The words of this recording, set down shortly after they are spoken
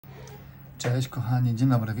Cześć kochani, dzień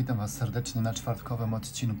dobry, witam Was serdecznie na czwartkowym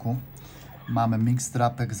odcinku. Mamy mix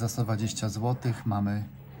drapek za 120 zł, mamy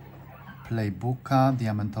playbooka,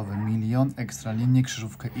 diamentowy milion, ekstra linię,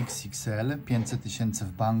 krzyżówkę XXL, 500 000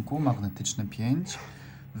 w banku, magnetyczny 5.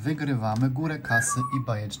 Wygrywamy górę kasy i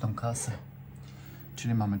bajeczną kasę.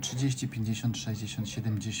 Czyli mamy 30, 50, 60,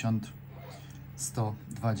 70,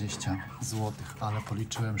 120 zł, ale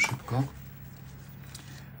policzyłem szybko.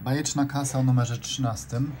 Bajeczna kasa o numerze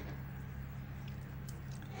 13.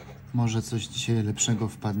 Może coś dzisiaj lepszego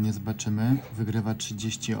wpadnie, zobaczymy. Wygrywa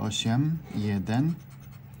 38, 1,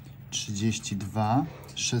 32,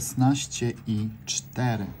 16 i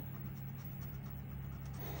 4.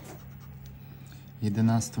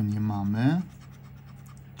 11 nie mamy.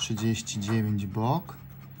 39 bok.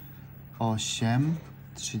 8,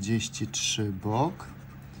 33 bok.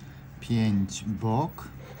 5 bok.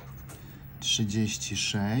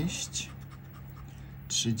 36,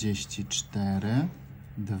 34,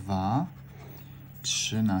 2,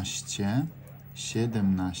 13,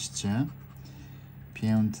 17,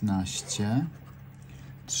 15,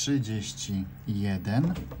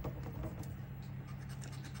 31,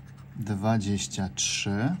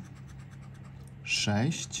 23,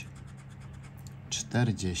 6,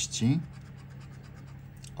 40,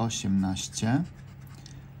 18,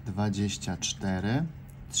 24,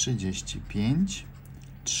 35,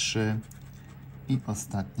 3 i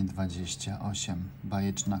ostatnie 28.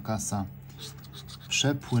 Bajeczna kasa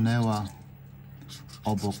przepłynęła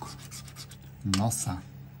obok nosa.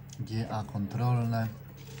 GA kontrolne.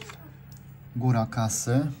 Góra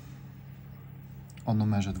kasy o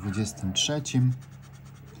numerze 23.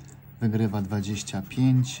 Wygrywa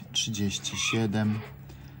 25, 37,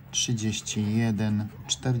 31,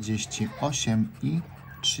 48 i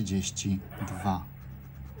 32.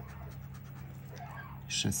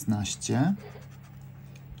 16,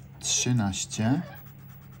 13,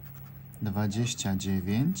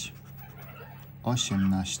 29,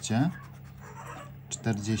 18,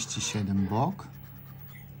 47 bok,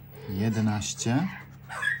 11,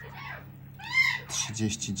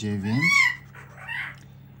 39,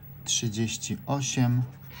 38,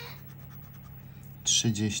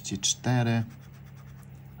 34,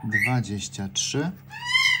 23,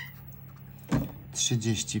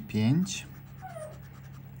 35,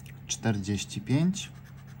 45,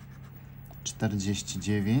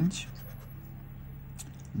 49,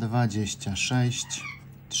 26,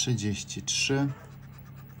 33,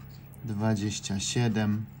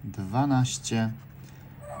 27, 12,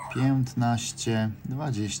 15,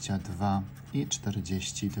 22 i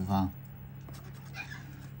 42.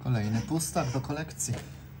 Kolejny pustak do kolekcji.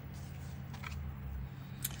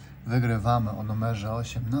 Wygrywamy o numerze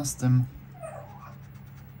 18.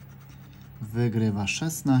 Wygrywa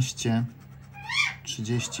 16,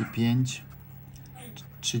 35,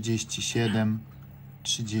 37,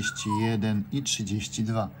 31 i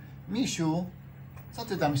 32. Misiu, co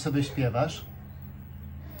ty tam sobie śpiewasz?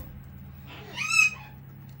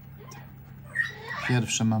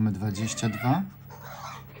 Pierwsze mamy 22,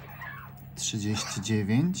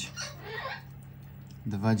 39,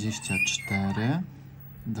 24,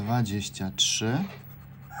 23,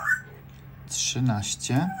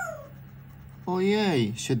 13,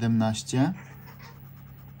 ojej, 17,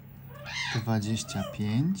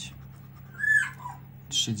 25,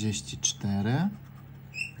 34,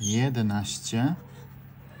 11,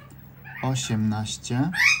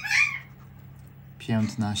 18,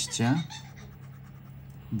 15,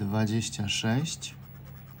 26,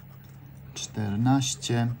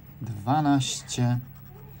 14, 12,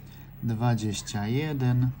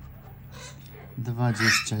 21,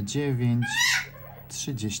 29,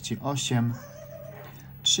 38,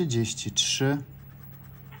 33,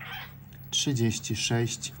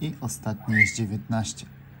 36 i ostatnie jest 19.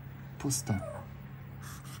 Pusto.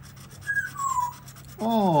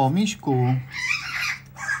 O, Miśku!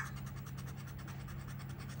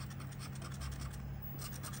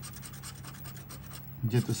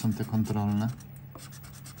 Gdzie tu są te kontrolne?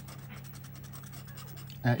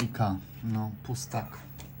 E i K. No, pustak.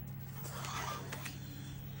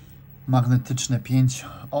 Magnetyczne 5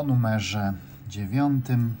 o numerze 9.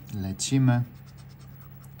 Lecimy.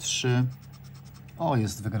 3. O,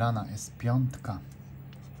 jest wygrana, jest 5.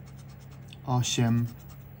 8,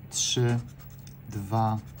 3,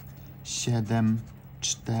 2, 7,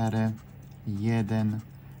 4, 1,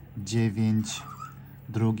 9,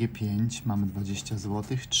 drugie 5, mamy 20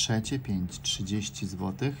 zł, trzecie 5, 30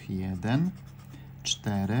 zł, 1,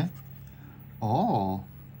 4, o,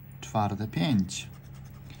 czwarte 5,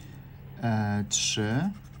 3,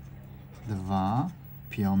 2,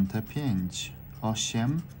 piąte 5,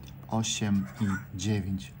 8, 8 i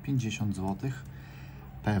 9. 50 zł.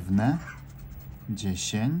 Pewne.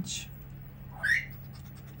 10,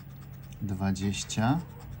 20,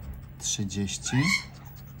 30,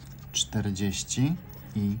 40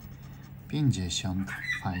 i 50.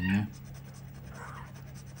 Fajnie.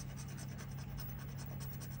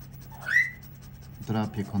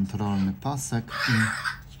 Drapię kontrolny pasek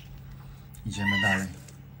i idziemy dalej.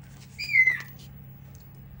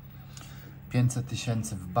 500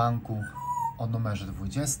 tysięcy w banku o numerze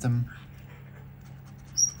 20.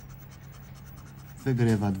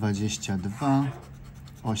 Wygrywa 22,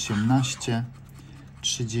 18,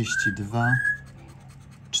 32,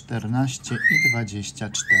 14 i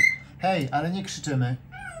 24. Hej, ale nie krzyczymy.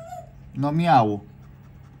 No miał.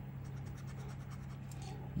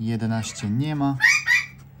 11 nie ma.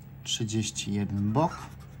 31 bok.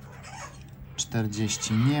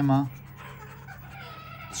 40 nie ma.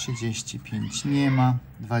 35 nie ma.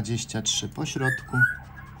 23 po środku.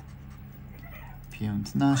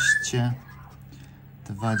 15.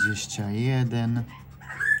 21,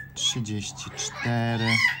 34,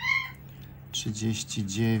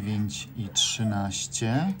 39 i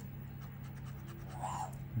 13,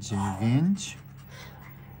 9,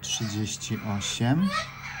 38,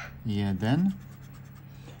 1,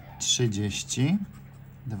 30,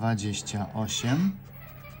 28,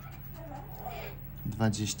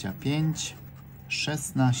 25,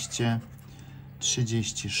 16,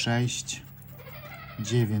 36,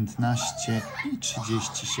 19 i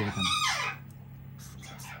 37.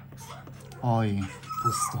 Oj,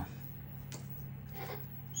 pusto.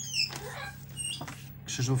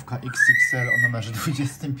 Krzyżówka XXL o numerze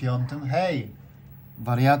 25. Hej,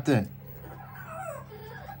 wariaty.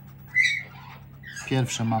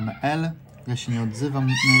 Pierwsze mamy L. Ja się nie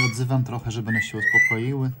odzywam trochę, żeby one się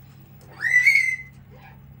uspokoiły.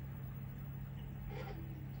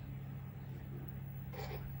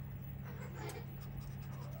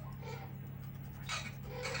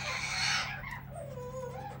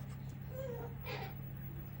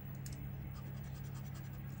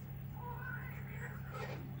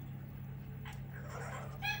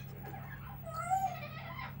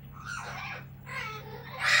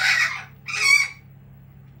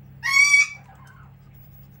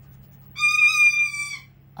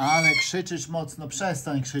 Ale krzyczysz mocno,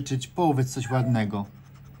 przestań krzyczeć, powiedz coś ładnego.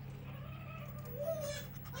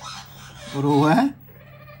 Rułę?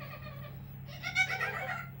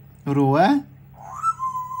 Rułę?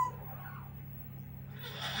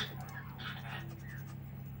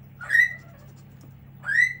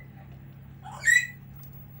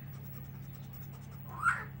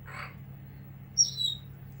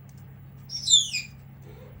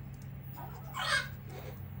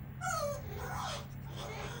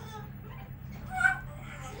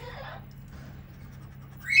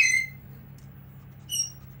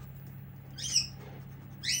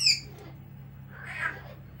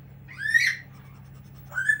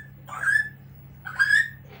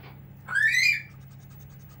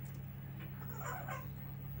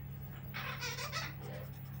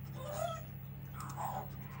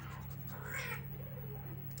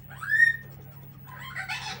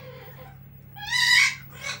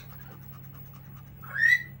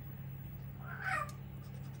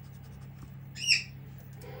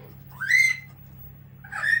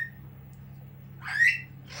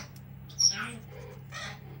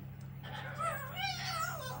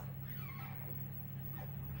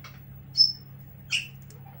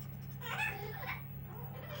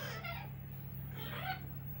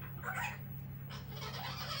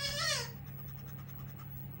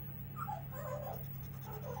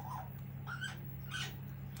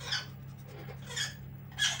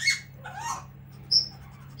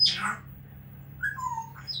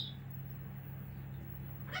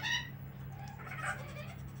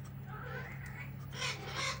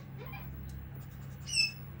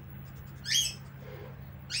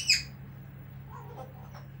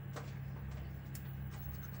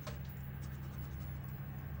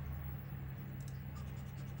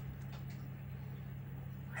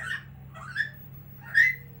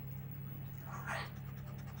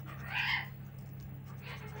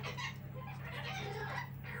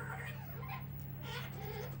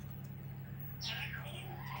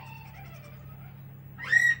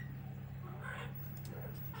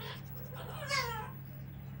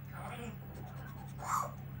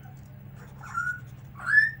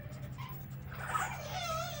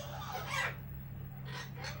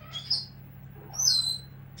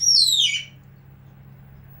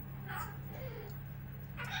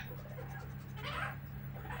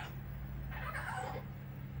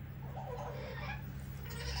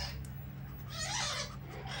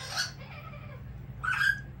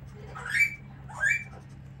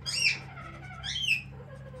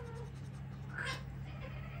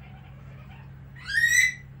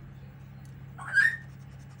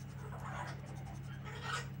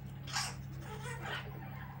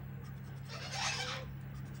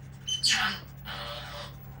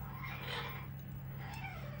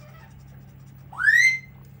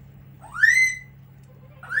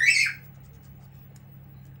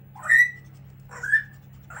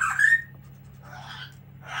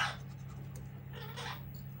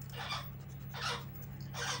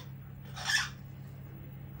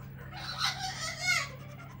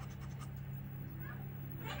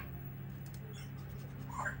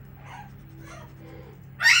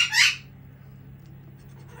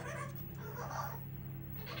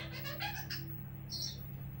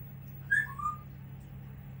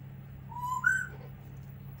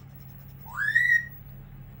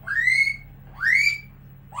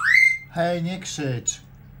 Hej, nie krzycz.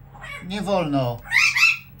 Nie wolno.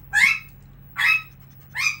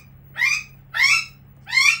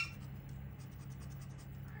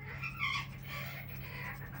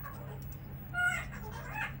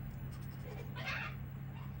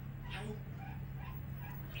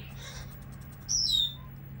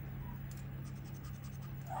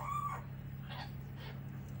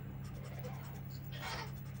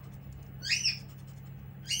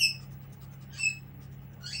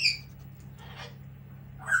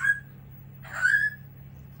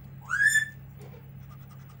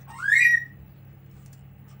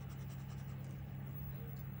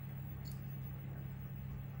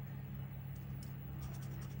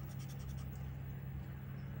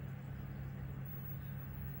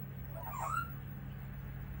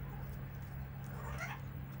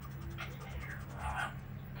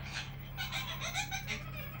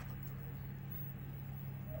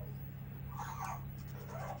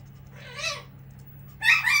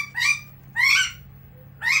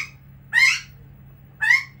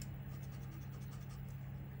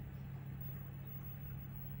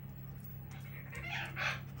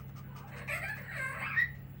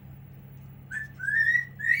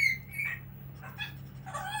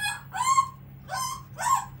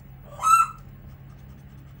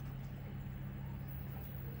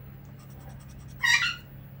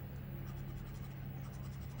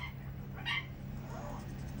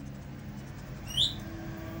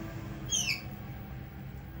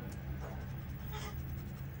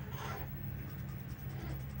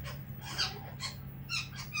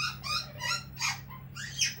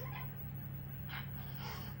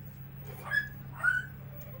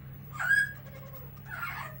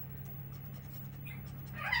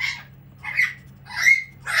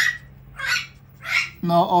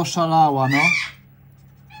 No, oszalała, no.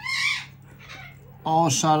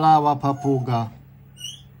 Oszalała papuga.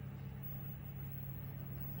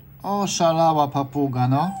 Oszalała papuga,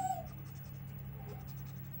 no.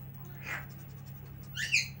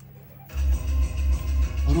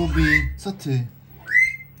 Ruby, co ty?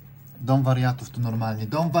 Dom wariatów tu normalnie.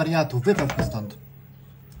 Dom wariatów, wypadł mi stąd.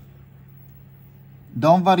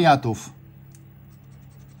 Dom wariatów.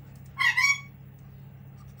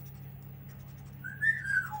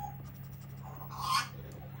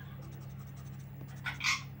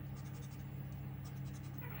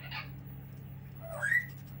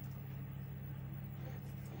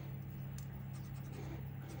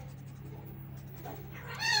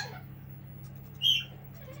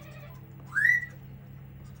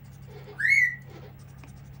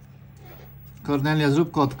 Kornelia,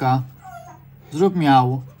 zrób kotka. Zrób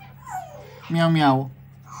miał. Miał, miał.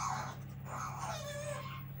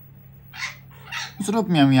 Zrób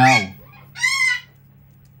miał, miał.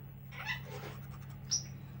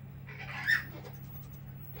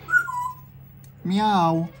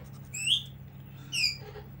 Miał.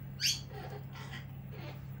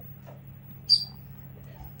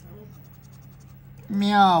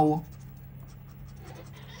 Miał.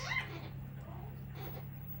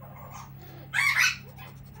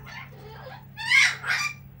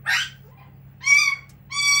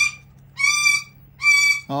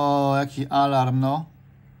 O, jaki alarm, no.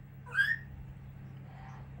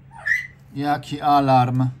 Jaki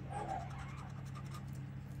alarm.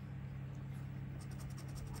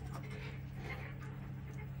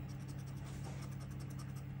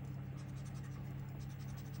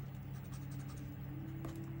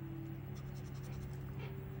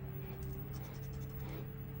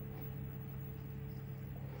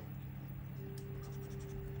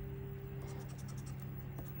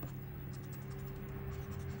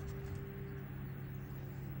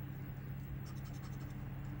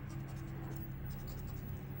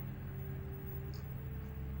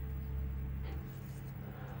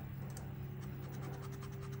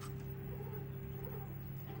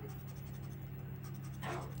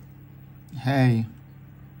 Hej.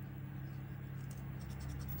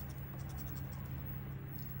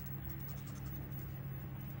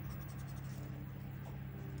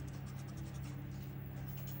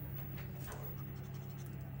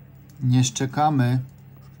 Nie szczekamy.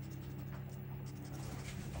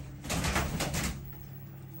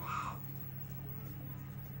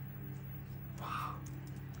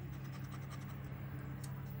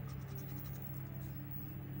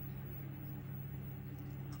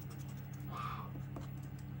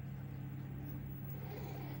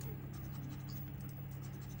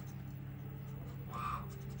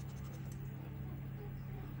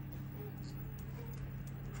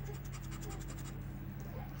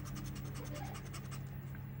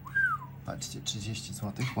 Patrzcie, 30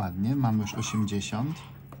 zł, ładnie, mamy już 80.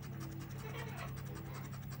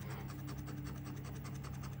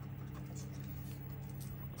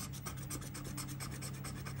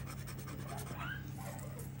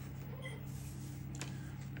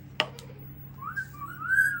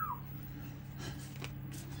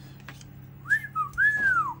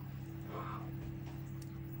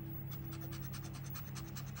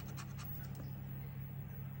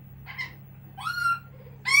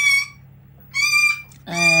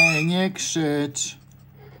 Nie krzycz.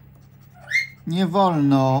 Nie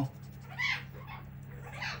wolno.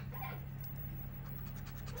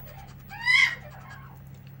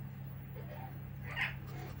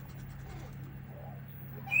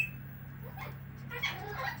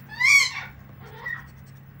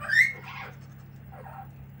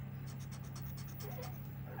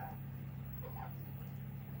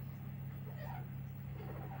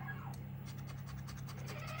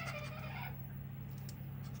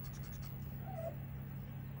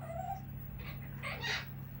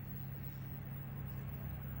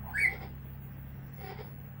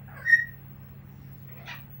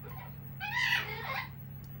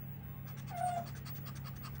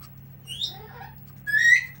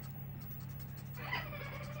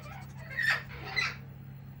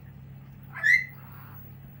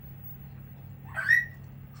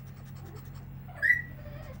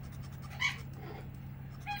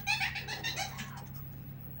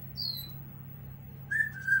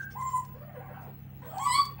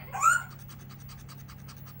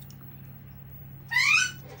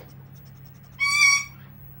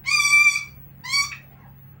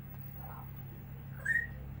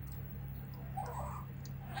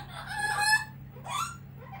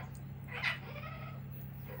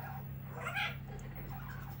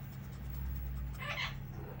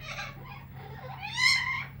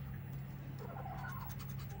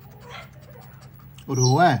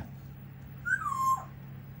 Rue.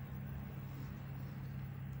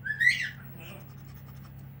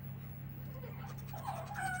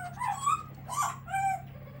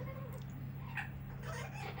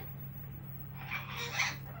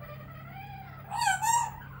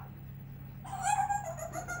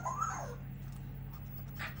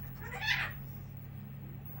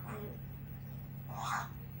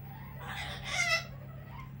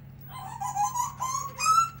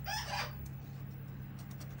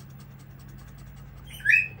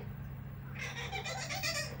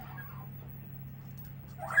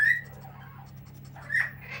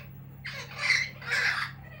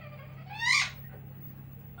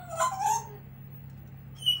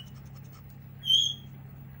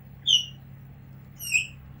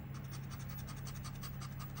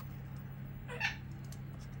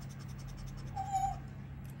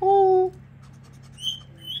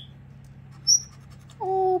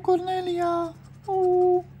 Kornelia.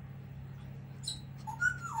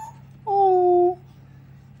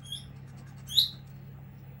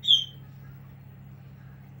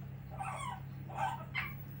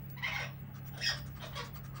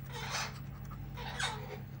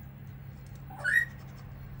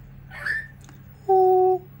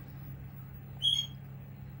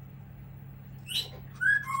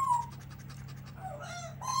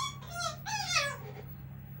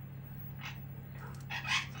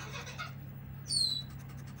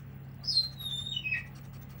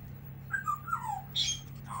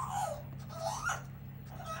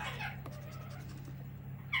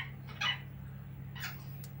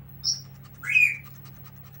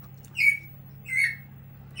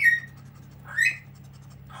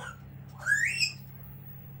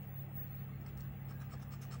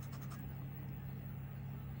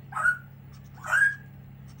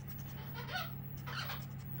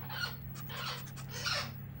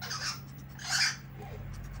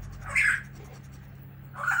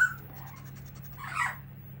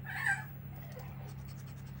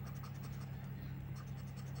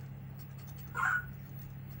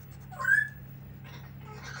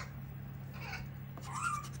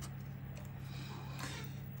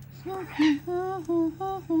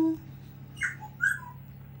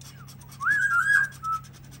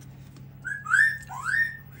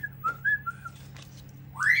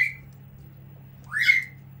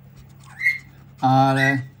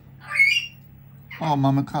 Ale... O,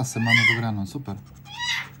 mamy kasę, mamy wygraną, super.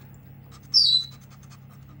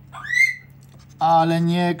 Ale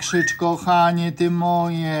nie krzycz, kochanie, ty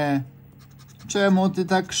moje. Czemu ty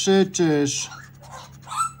tak krzyczysz?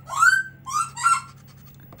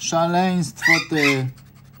 Szaleństwo ty.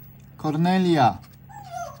 Kornelia.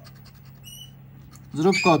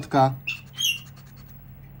 Zrób kotka.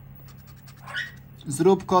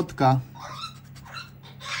 Zrób kotka.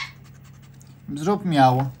 Zrób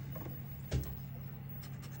miał.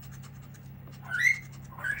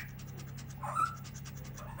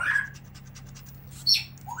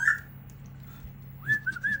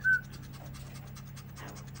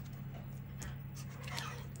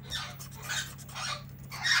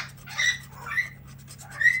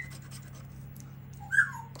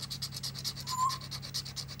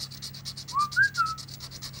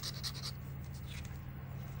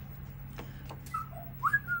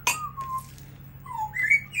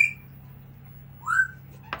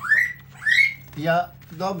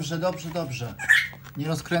 Dobrze, dobrze, dobrze. Nie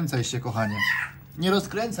rozkręcaj się, kochanie. Nie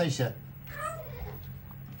rozkręcaj się.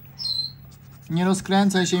 Nie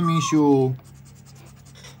rozkręcaj się, misiu.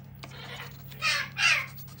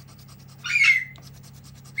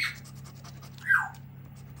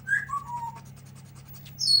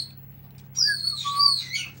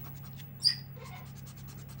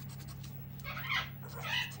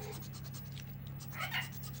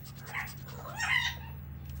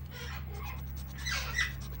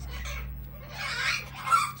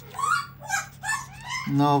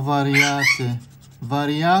 No wariaty,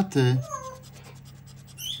 wariaty.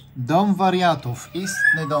 Dom wariatów,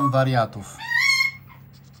 istny dom wariatów.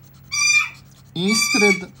 Istry...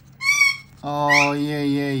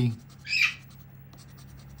 Ojej.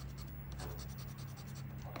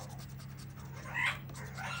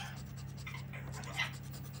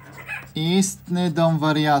 Istny dom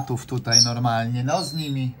wariatów tutaj normalnie, no z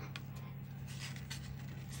nimi.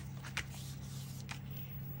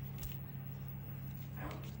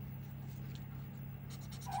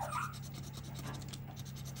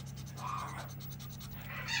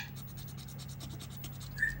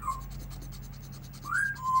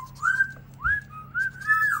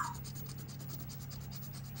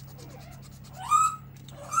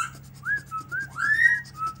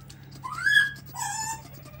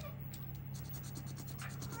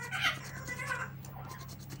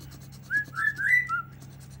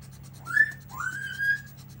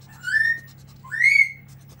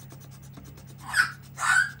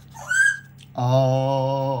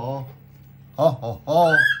 O.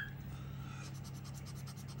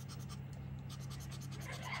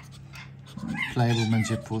 Playbook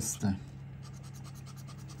będzie pusty.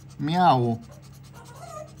 Miał.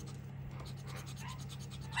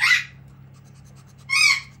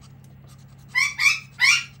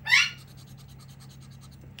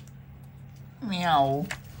 Miał.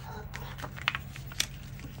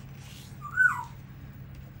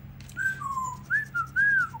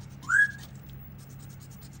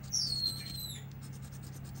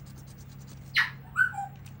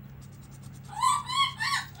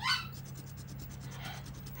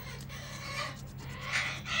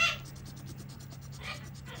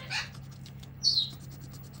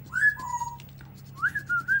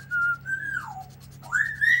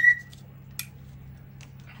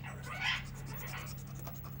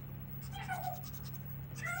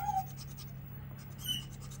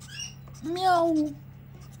 Miał.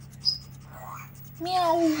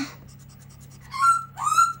 Miał.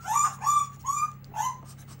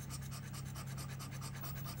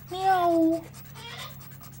 Miał.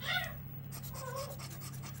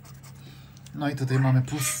 No i tutaj mamy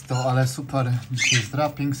pusto, ale super. Dzisiaj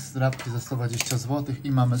zdrapki za 120 zł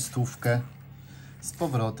i mamy 100 z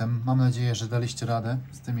powrotem. Mam nadzieję, że daliście radę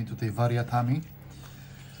z tymi tutaj wariatami.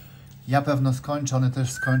 Ja pewno skończę, one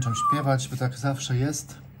też skończą śpiewać, bo tak zawsze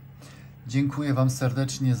jest. Dziękuję Wam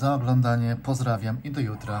serdecznie za oglądanie, pozdrawiam i do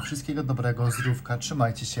jutra. Wszystkiego dobrego, zdrówka,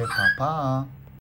 trzymajcie się, pa pa!